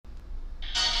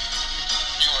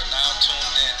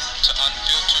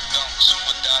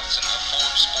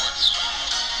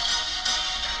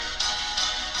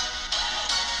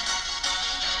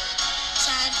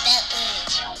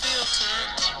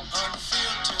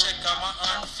got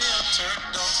my unfiltered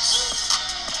dunks.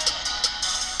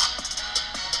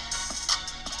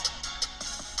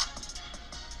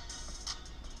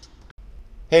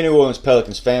 Hey New Orleans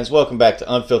Pelicans fans, welcome back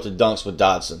to Unfiltered Dunks with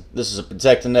Dodson. This is a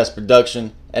Protect the Nest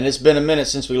production, and it's been a minute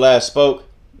since we last spoke.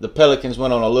 The Pelicans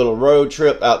went on a little road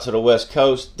trip out to the West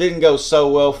Coast. Didn't go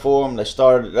so well for them. They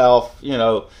started off, they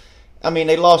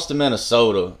lost to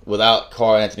Minnesota without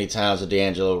Karl-Anthony Towns and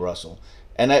D'Angelo Russell.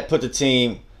 And that put the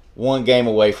team one game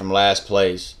away from last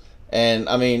place. And,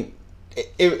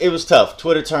 it was tough.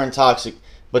 Twitter turned toxic,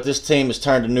 but this team has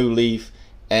turned a new leaf.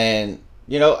 And,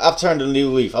 I've turned a new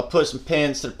leaf. I put some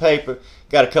pens to the paper,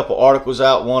 got a couple articles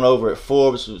out. One over at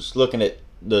Forbes was looking at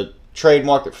the trade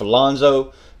market for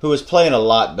Lonzo, who is playing a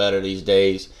lot better these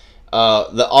days.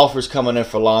 The offers coming in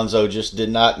for Lonzo just did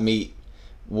not meet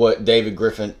what David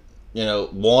Griffin,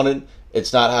 wanted.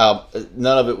 It's not how,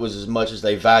 none of it was as much as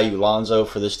they value Lonzo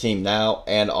for this team now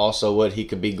and also what he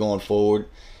could be going forward.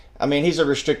 He's a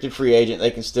restricted free agent.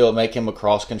 They can still make him a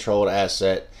cross-controlled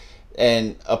asset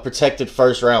and a protected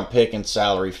first-round pick and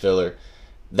salary filler.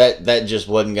 That just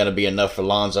wasn't going to be enough for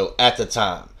Lonzo at the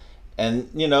time. And,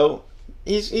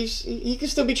 he can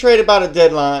still be traded by the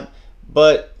deadline,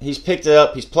 but he's picked it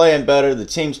up. He's playing better. The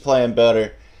team's playing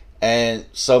better. And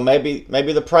so maybe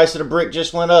the price of the brick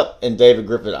just went up in David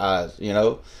Griffin's eyes,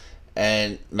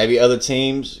 And maybe other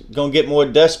teams going to get more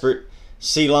desperate,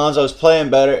 see Lonzo's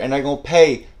playing better, and they're going to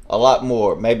pay a lot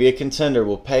more. Maybe a contender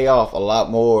will pay off a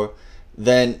lot more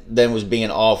than was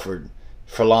being offered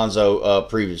for Lonzo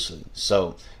previously.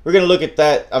 So we're going to look at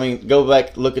that. Go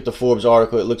back, look at the Forbes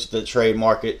article. It looks at the trade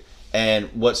market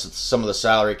and what some of the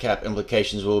salary cap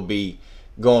implications will be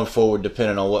going forward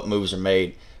depending on what moves are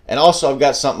made. And also I've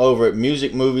got something over at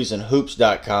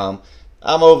musicmoviesandhoops.com.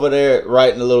 I'm over there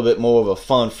writing a little bit more of a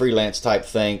fun freelance type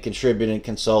thing, contributing,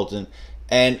 consulting,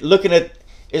 and looking at,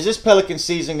 is this Pelican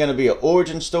season going to be an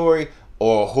origin story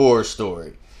or a horror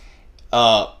story?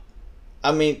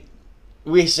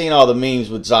 We've seen all the memes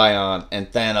with Zion and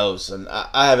Thanos, and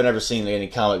I haven't ever seen any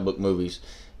comic book movies.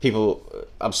 People,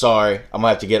 I'm sorry, I'm going to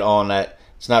have to get on that.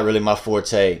 It's not really my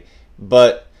forte.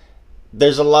 But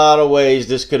there's a lot of ways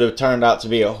this could have turned out to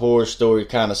be a horror story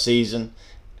kind of season.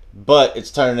 But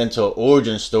it's turned into an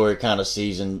origin story kind of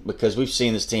season because we've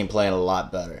seen this team playing a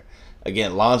lot better.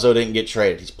 Again, Lonzo didn't get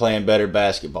traded. He's playing better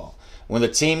basketball. When the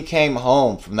team came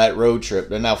home from that road trip,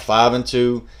 they're now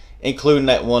 5-2, including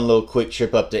that one little quick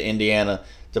trip up to Indiana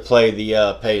to play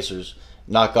the Pacers,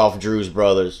 knock off Drew's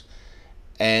brothers.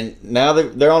 And now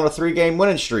they're on a 3-game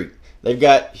winning streak. They've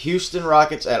got Houston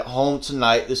Rockets at home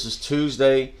tonight. This is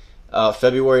Tuesday,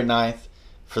 February 9th,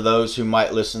 for those who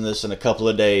might listen to this in a couple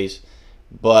of days.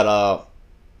 But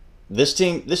this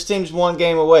team's one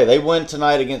game away. They win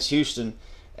tonight against Houston,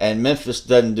 and Memphis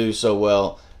doesn't do so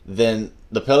well. Then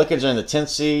the Pelicans are in the 10th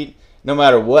seed. No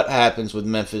matter what happens with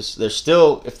Memphis, they're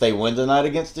still, if they win tonight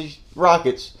against the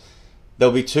Rockets,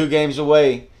 they'll be 2 games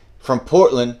away from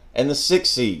Portland and the 6th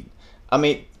seed.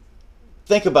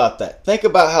 Think about that. Think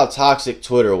about how toxic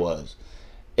Twitter was.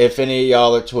 If any of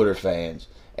y'all are Twitter fans,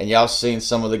 and y'all seen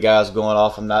some of the guys going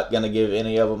off, I'm not going to give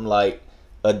any of them like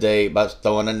a day by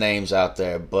throwing the names out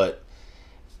there, but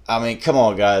come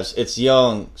on guys, it's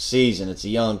young season, it's a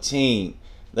young team,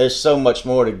 there's so much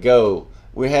more to go.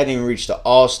 We hadn't even reached the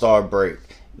All-Star break.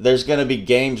 There's going to be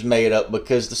games made up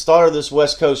because the start of this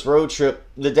West Coast road trip,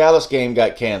 the Dallas game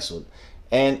got canceled.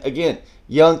 And again,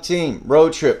 young team,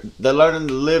 road trip, they're learning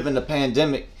to live in the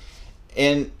pandemic.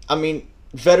 And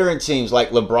veteran teams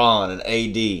like LeBron and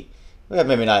AD, well,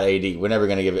 maybe not AD, we're never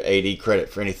going to give AD credit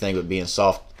for anything but being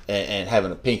soft and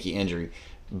having a pinky injury,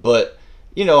 but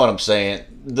you know what I'm saying.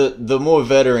 The more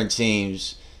veteran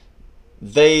teams,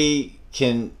 they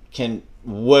can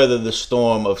weather the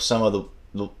storm of some of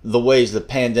the ways the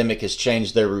pandemic has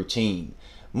changed their routine,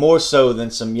 more so than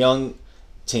some young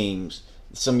teams,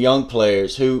 some young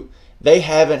players who they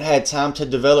haven't had time to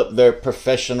develop their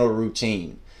professional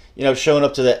routine. Showing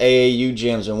up to the AAU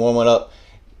gyms and warming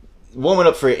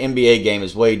up for an NBA game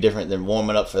is way different than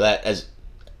warming up for that as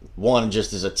one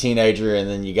just as a teenager, and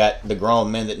then you got the grown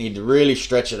men that need to really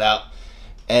stretch it out.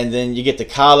 And then you get to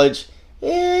college,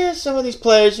 some of these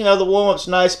players, the warm-up's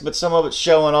nice, but some of it's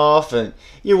showing off, and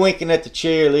you're winking at the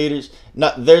cheerleaders.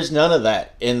 There's none of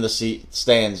that in the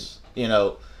stands,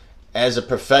 as a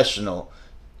professional.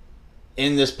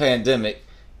 In this pandemic,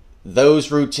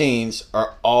 those routines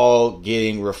are all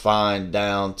getting refined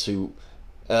down to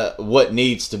what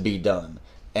needs to be done.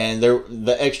 And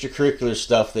the extracurricular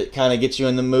stuff that kind of gets you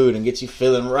in the mood and gets you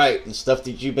feeling right, and stuff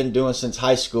that you've been doing since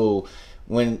high school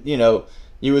when,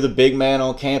 you were the big man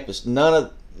on campus. None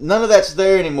of that's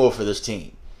there anymore for this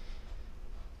team.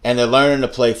 And they're learning to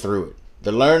play through it.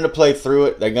 They're learning to play through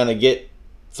it. They're going to get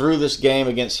through this game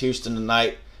against Houston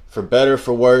tonight, for better or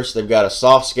for worse. They've got a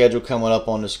soft schedule coming up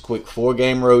on this quick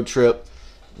 4-game road trip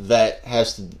that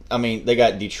has to, I mean, they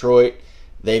got Detroit,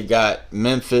 they've got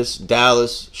Memphis,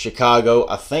 Dallas, Chicago.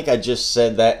 I think I just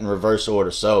said that in reverse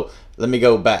order. So let me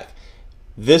go back.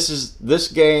 This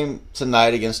game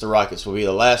tonight against the Rockets will be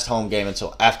the last home game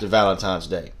until after Valentine's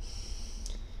Day.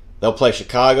 They'll play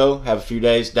Chicago, have a few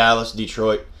days, Dallas,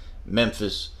 Detroit,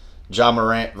 Memphis, Ja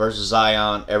Morant versus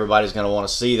Zion. Everybody's going to want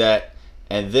to see that.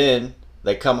 And then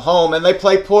they come home and they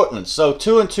play Portland. So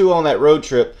 2-2 on that road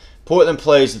trip. Portland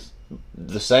plays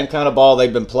the same kind of ball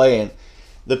they've been playing.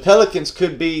 The Pelicans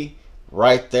could be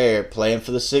right there playing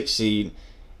for the 6th seed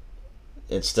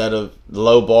instead of the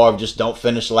low bar of just don't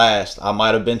finish last. I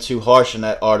might have been too harsh in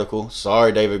that article.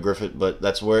 Sorry, David Griffith, but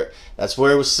that's where it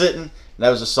was sitting. That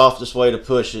was the softest way to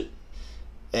push it,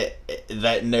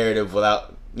 that narrative,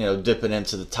 without dipping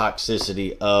into the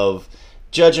toxicity of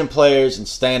judging players and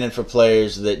standing for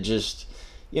players that just,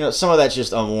 some of that's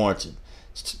just unwarranted.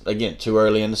 It's, again, too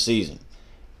early in the season.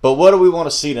 But what do we want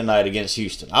to see tonight against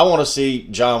Houston? I want to see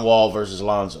John Wall versus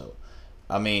Lonzo.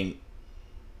 I mean,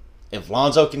 if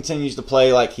Lonzo continues to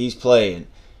play like he's playing,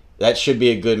 that should be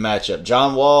a good matchup.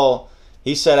 John Wall,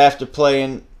 he said after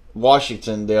playing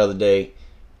Washington the other day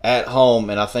at home,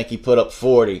 and I think he put up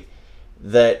 40,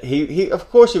 that he of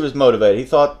course he was motivated. He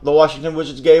thought the Washington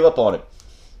Wizards gave up on him.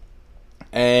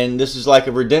 And this is like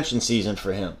a redemption season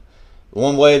for him.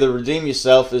 One way to redeem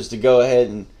yourself is to go ahead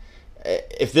and,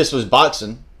 if this was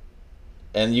boxing,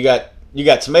 and you got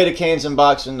tomato cans in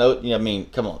boxing. No, I mean,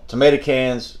 come on, tomato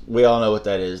cans. We all know what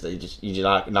that is. You just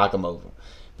knock them over.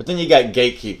 But then you got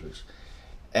gatekeepers,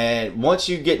 and once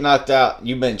you get knocked out,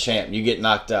 you've been champ. You get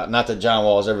knocked out. Not that John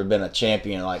Wall's ever been a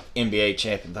champion, like NBA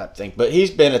champion type thing, but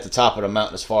he's been at the top of the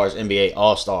mountain as far as NBA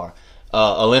All-Star,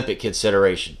 Olympic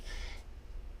consideration.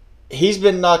 He's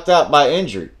been knocked out by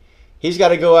injury. He's got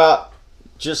to go out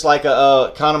just like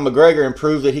a Conor McGregor and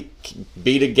prove that he can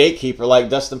beat a gatekeeper like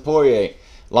Dustin Poirier.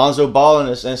 Lonzo Ball in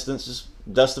this instance is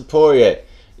Dustin Poirier.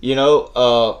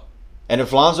 And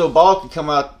if Lonzo Ball can come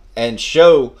out and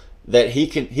show that he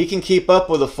can keep up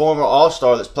with a former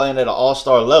All-Star that's playing at an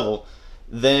All-Star level,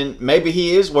 then maybe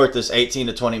he is worth this 18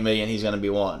 to 20 million he's going to be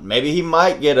wanting. Maybe he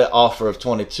might get an offer of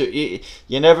 22.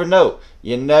 You never know.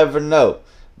 You never know.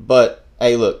 But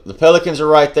hey, look, the Pelicans are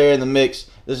right there in the mix.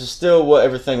 This is still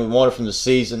everything we wanted from the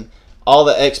season. All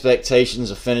the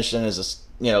expectations of finishing as a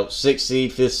 6th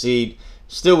seed, 5th seed,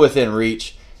 still within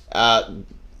reach. Even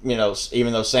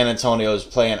though San Antonio is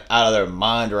playing out of their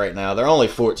mind right now, they're only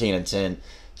 14-10,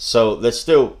 so that's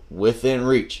still within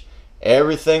reach.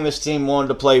 Everything this team wanted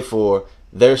to play for,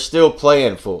 they're still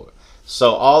playing for.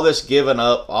 So all this giving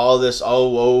up, all this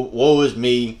woe is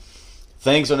me,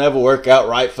 things will never work out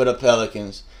right for the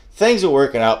Pelicans. Things are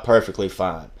working out perfectly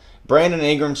fine. Brandon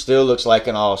Ingram still looks like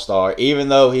an all-star, even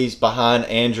though he's behind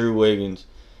Andrew Wiggins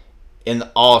in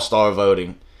the all-star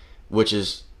voting, which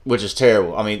is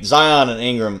terrible. I mean, Zion and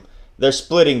Ingram, they're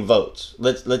splitting votes.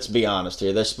 Let's be honest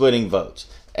here. They're splitting votes.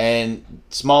 And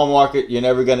small market, you're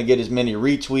never going to get as many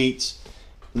retweets,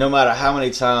 no matter how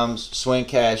many times Swing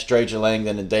Cash, Drager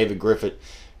Langdon, and David Griffith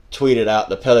tweeted out,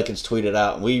 the Pelicans tweeted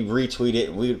out, and we retweet it,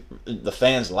 and the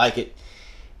fans like it.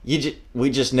 We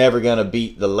just never going to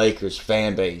beat the Lakers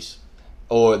fan base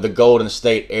or the Golden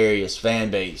State area's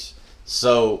fan base.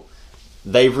 So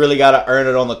they've really got to earn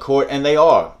it on the court, and they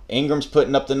are. Ingram's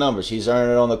putting up the numbers. He's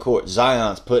earning it on the court.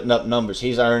 Zion's putting up numbers.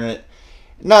 He's earning it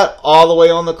not all the way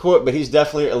on the court, but he's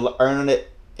definitely earning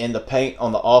it in the paint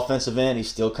on the offensive end. He's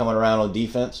still coming around on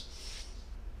defense.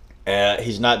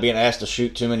 He's not being asked to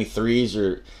shoot too many threes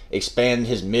or expand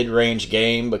his mid-range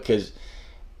game, because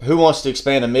who wants to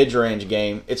expand a mid-range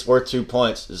game? It's worth 2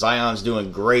 points. Zion's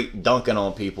doing great dunking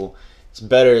on people. It's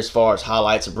better as far as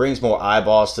highlights. It brings more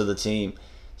eyeballs to the team.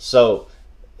 So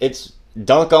it's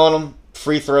dunk on them,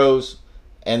 free throws,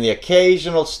 and the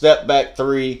occasional step-back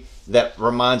three that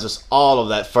reminds us all of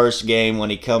that first game when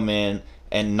he come in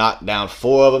and knocked down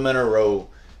 4 of them in a row,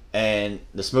 and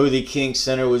the Smoothie King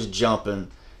Center was jumping.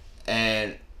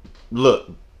 And look,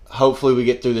 hopefully we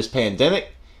get through this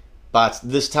pandemic. By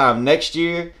this time next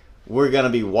year, we're going to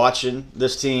be watching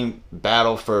this team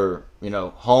battle for,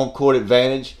 home court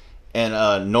advantage and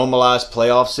a normalized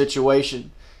playoff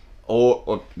situation.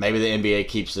 Or maybe the NBA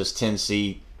keeps this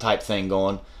 10-seed type thing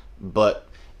going. But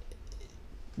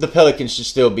the Pelicans should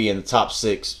still be in the top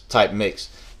 6 type mix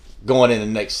going into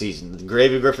next season. The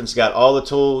Gravy Griffin's got all the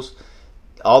tools,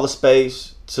 all the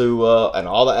space and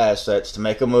all the assets to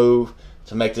make a move,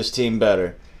 to make this team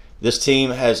better. This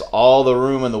team has all the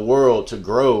room in the world to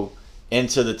grow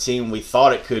into the team we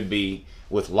thought it could be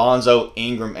with Lonzo,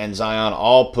 Ingram, and Zion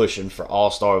all pushing for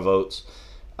all-star votes.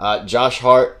 Josh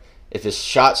Hart, if his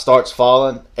shot starts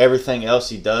falling, everything else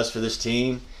he does for this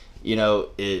team,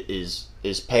 is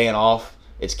paying off.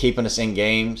 It's keeping us in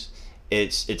games.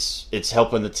 It's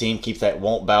helping the team keep that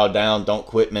won't bow down, don't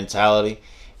quit mentality.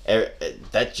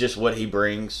 That's just what he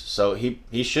brings. So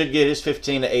he should get his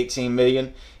 15 to 18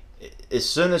 million. As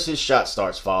soon as his shot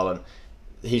starts falling,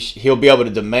 he'll be able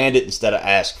to demand it instead of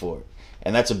ask for it.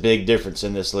 And that's a big difference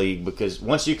in this league, because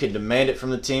once you can demand it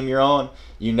from the team you're on,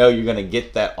 you know you're going to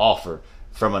get that offer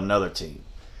from another team.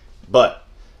 But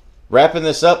wrapping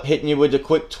this up, hitting you with a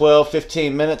quick 12,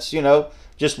 15 minutes,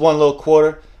 just one little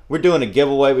quarter. We're doing a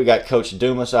giveaway. We got Coach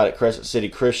Dumas out at Crescent City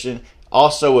Christian,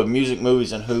 also with Music,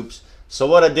 Movies, and Hoops. So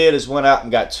what I did is went out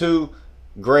and got 2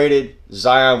 graded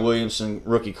Zion Williamson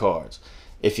rookie cards.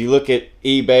 If you look at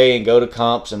eBay and go to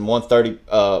comps and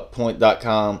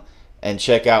 130point.com and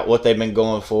check out what they've been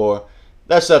going for,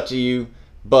 that's up to you.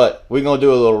 But we're going to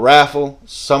do a little raffle.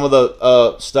 Some of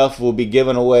the stuff will be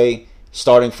given away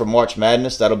starting for March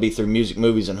Madness. That'll be through Music,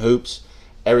 Movies, and Hoops.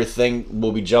 Everything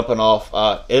will be jumping off.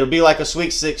 It'll be like a Sweet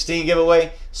 16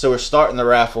 giveaway. So we're starting the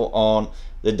raffle on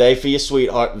the day for your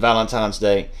sweetheart, Valentine's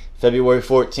Day, February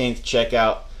 14th. Check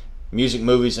out Music,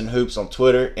 Movies, and Hoops on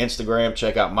Twitter, Instagram.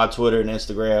 Check out my Twitter and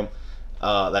Instagram.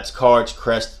 That's Cards,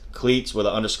 Crest, Cleats with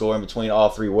an underscore in between all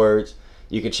 3 words.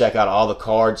 You can check out all the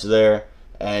cards there.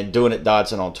 And Doing It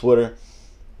Dodson on Twitter.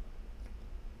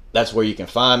 That's where you can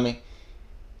find me.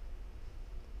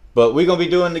 But we're going to be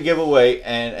doing the giveaway.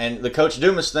 And the Coach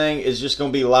Dumas thing is just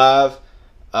going to be live.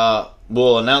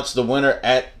 We'll announce the winner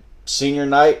at senior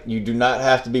night. You do not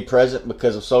have to be present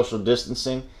because of social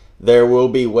distancing. There will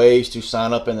be ways to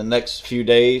sign up in the next few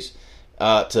days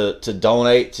to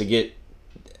donate, to get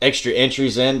extra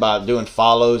entries in by doing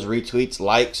follows, retweets,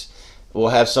 likes. We'll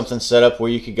have something set up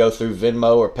where you could go through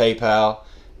Venmo or PayPal.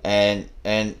 And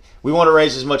we want to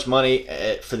raise as much money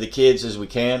for the kids as we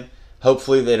can.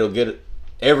 Hopefully that'll get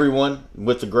everyone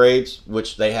with the grades,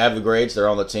 which they have the grades, they're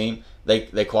on the team.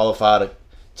 They qualify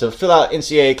to fill out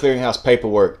NCAA clearinghouse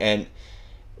paperwork. And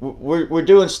we're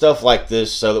doing stuff like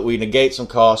this so that we negate some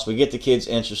costs. We get the kids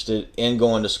interested in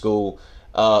going to school.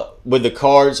 With the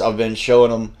cards, I've been showing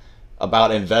them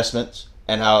about investments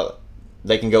and how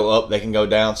they can go up, they can go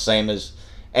down, same as.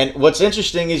 And what's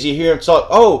interesting is you hear them talk,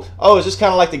 oh, is this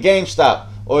kind of like the GameStop?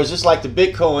 Or is this like the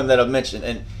Bitcoin that I've mentioned?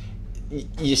 And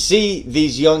you see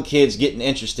these young kids getting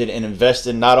interested in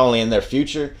investing not only in their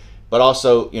future, but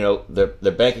also,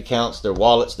 their bank accounts, their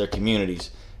wallets, their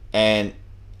communities. And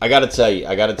I got to tell you,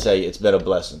 it's been a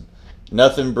blessing.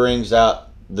 Nothing brings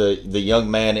out the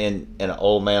young man in an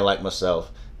old man like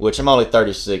myself, which I'm only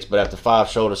 36, but after 5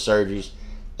 shoulder surgeries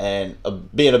and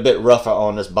being a bit rougher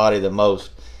on this body than most,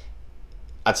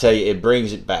 I tell you, it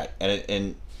brings it back.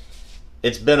 And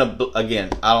it's been,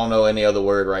 again, I don't know any other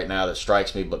word right now that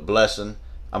strikes me but blessing.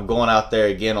 I'm going out there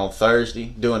again on Thursday,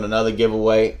 doing another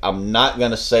giveaway. I'm not going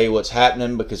to say what's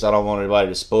happening because I don't want anybody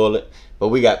to spoil it, but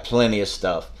we got plenty of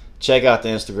stuff. Check out the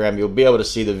Instagram. You'll be able to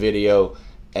see the video.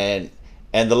 And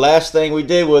the last thing we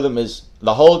did with them is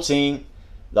the whole team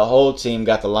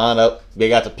got to line up. They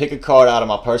got to pick a card out of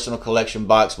my personal collection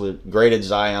box with graded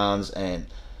Zions and,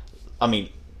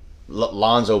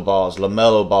 Lonzo balls,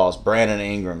 LaMelo balls, Brandon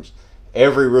Ingrams,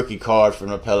 every rookie card from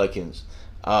the Pelicans,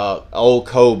 old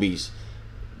Kobe's,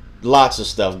 lots of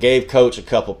stuff. Gave Coach a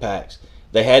couple packs.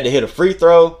 They had to hit a free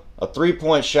throw, a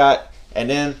 3-point shot, and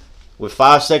then with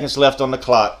 5 seconds left on the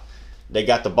clock, they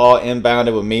got the ball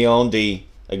inbounded with me on D.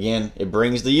 Again, it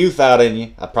brings the youth out in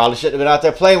you. I probably shouldn't have been out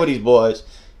there playing with these boys,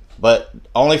 but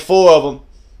only 4 of them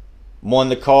won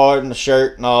the card and the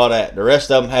shirt and all that. The rest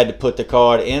of them had to put the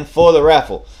card in for the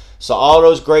raffle. So all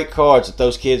those great cards that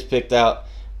those kids picked out,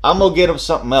 I'm going to get them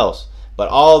something else. But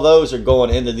all those are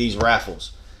going into these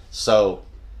raffles. So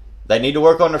they need to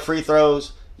work on the free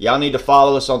throws. Y'all need to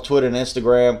follow us on Twitter and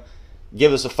Instagram.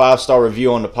 Give us a 5-star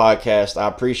review on the podcast. I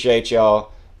appreciate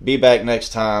y'all. Be back next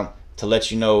time to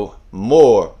let you know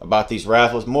more about these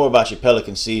raffles, more about your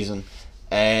Pelican season,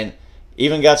 and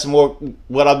even got some more.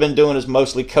 What I've been doing is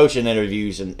mostly coaching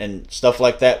interviews and stuff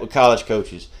like that with college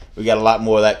coaches. We got a lot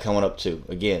more of that coming up too.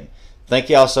 Again, thank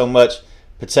y'all so much.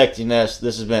 Protect your nest.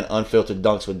 This has been Unfiltered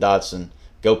Dunks with Dodson.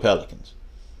 Go Pelicans.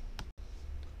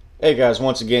 Hey guys,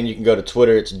 once again, you can go to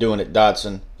Twitter. It's Doing It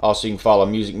Dodson. Also, you can follow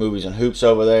Music, Movies, and Hoops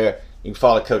over there. You can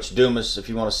follow Coach Dumas if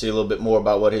you want to see a little bit more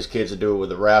about what his kids are doing with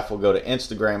the raffle. Go to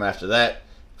Instagram after that.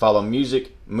 Follow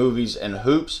Music, Movies, and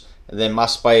Hoops. And then my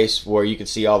space where you can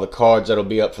see all the cards that'll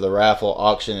be up for the raffle,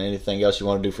 auction, and anything else you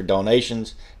want to do for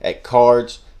donations at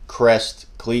Cards, Crest,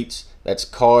 Cleats. That's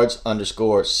Cards _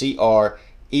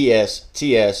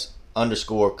 CRESTS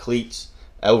 _ Cleats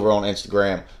over on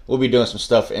Instagram. We'll be doing some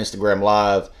stuff for Instagram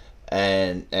Live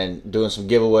and doing some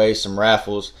giveaways, some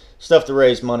raffles, stuff to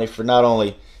raise money for not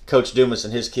only Coach Dumas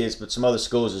and his kids, but some other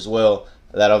schools as well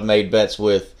that I've made bets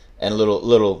with, and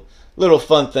little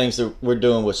fun things that we're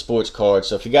doing with sports cards.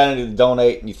 So if you got any to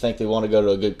donate and you think they want to go to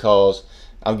a good cause,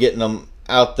 I'm getting them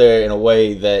out there in a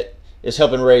way that is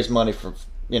helping raise money for,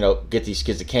 get these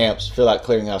kids to camps, fill out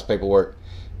clearinghouse paperwork,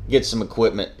 get some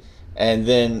equipment. And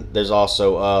then there's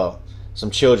also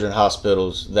some children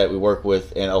hospitals that we work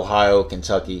with in Ohio,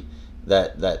 Kentucky,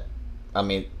 that I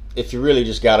mean, if you really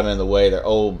just got them in the way, they're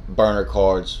old burner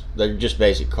cards. They're just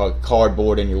basic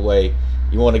cardboard in your way.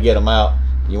 You want to get them out.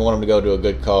 You want them to go to a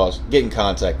good cause. Get in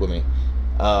contact with me.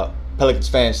 Pelicans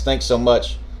fans, thanks so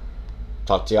much.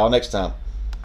 Talk to y'all next time.